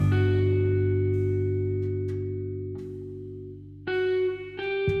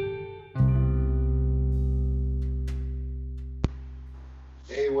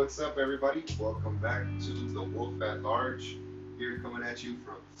What's up, everybody? Welcome back to the Wolf at Large. Here coming at you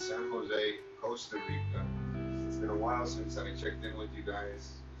from San Jose, Costa Rica. It's been a while since I checked in with you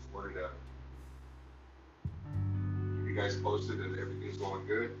guys. Just wanted to keep you guys posted that everything's going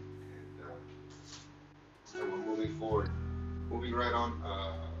good, and we're moving forward, moving right on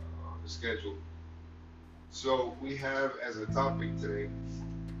the schedule. So we have as a topic today,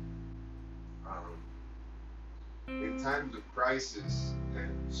 um, in times of crisis and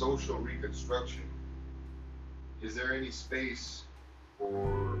social reconstruction, is there any space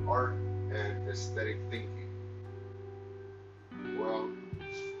for art and aesthetic thinking? Well,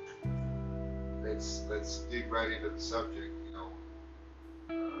 let's dig right into the subject.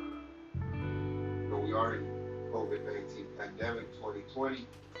 We are in COVID-19 pandemic 2020.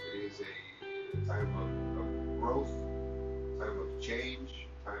 It is a time of growth, time of change,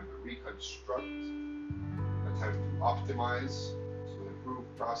 time to reconstruct, a time to optimize, to improve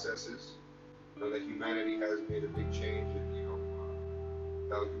processes. That humanity has made a big change in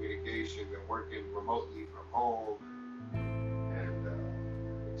telecommunications and working remotely from home, and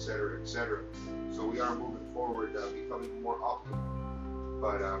et cetera, et cetera. So we are moving forward, becoming more optimal.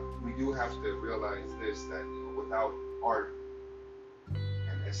 But we do have to realize this, that without art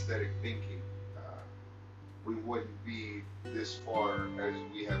and aesthetic thinking, we wouldn't be this far as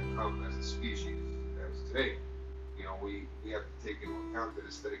we have come as a species as today. We have to take into account that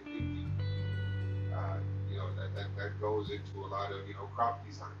aesthetic thinking, that goes into a lot of crop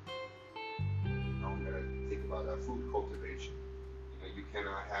design. We gotta think about food cultivation. You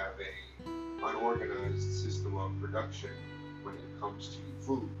cannot have a unorganized system of production when it comes to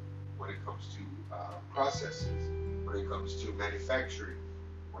food, when it comes to processes, when it comes to manufacturing,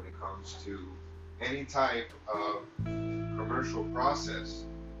 when it comes to any type of commercial process.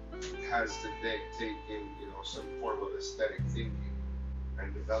 It has to take in some form of aesthetic thinking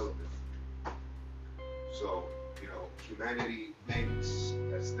and development. So humanity makes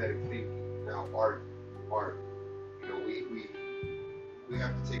aesthetic thinking. Now art. We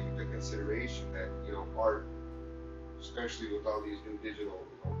have to take into consideration that art, especially with all these new digital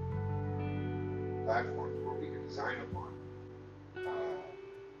platforms where we can design upon,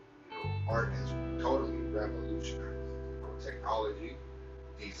 art has totally revolutionized technology,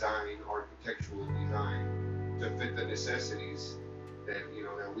 design, architectural design, to fit the necessities that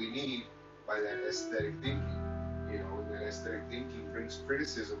we need by that aesthetic thinking. And that aesthetic thinking brings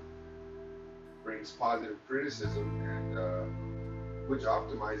criticism, brings positive criticism, and which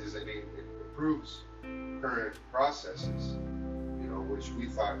optimizes and improves current processes, which we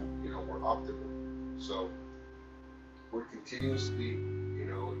thought, were optimal. So we're continuously,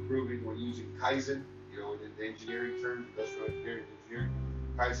 improving. We're using Kaizen, in the engineering terms, industrial engineering,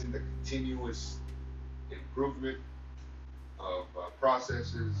 Kaizen, the continuous improvement of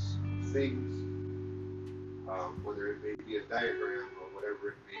processes, things, whether it may be a diagram or whatever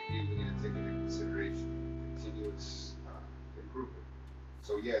it may be, we need to take into consideration continuous improvement.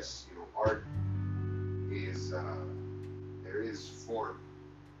 So yes, art is there is form.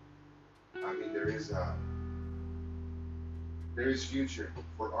 I mean, there is future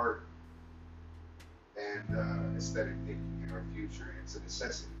for art and aesthetic thinking in our future. It's a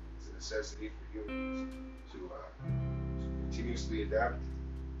necessity. It's a necessity for humans to continuously adapt,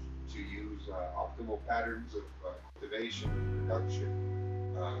 to use optimal patterns of cultivation, production,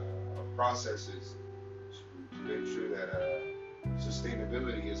 of processes, to make sure that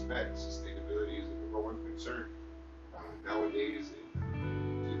sustainability is met. Sustainability is the number one concern nowadays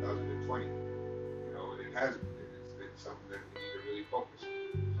in 2020. And it has been. It's been something that we need to really focus on.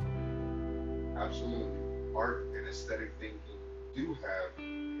 Absolutely, art and aesthetic thinking do have a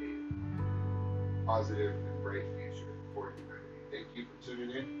positive and bright future for humanity. Thank you for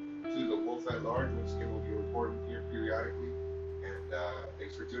tuning in to the Wolf at Large. Once again, we'll be reporting here periodically, and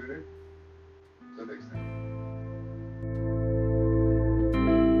thanks for tuning in.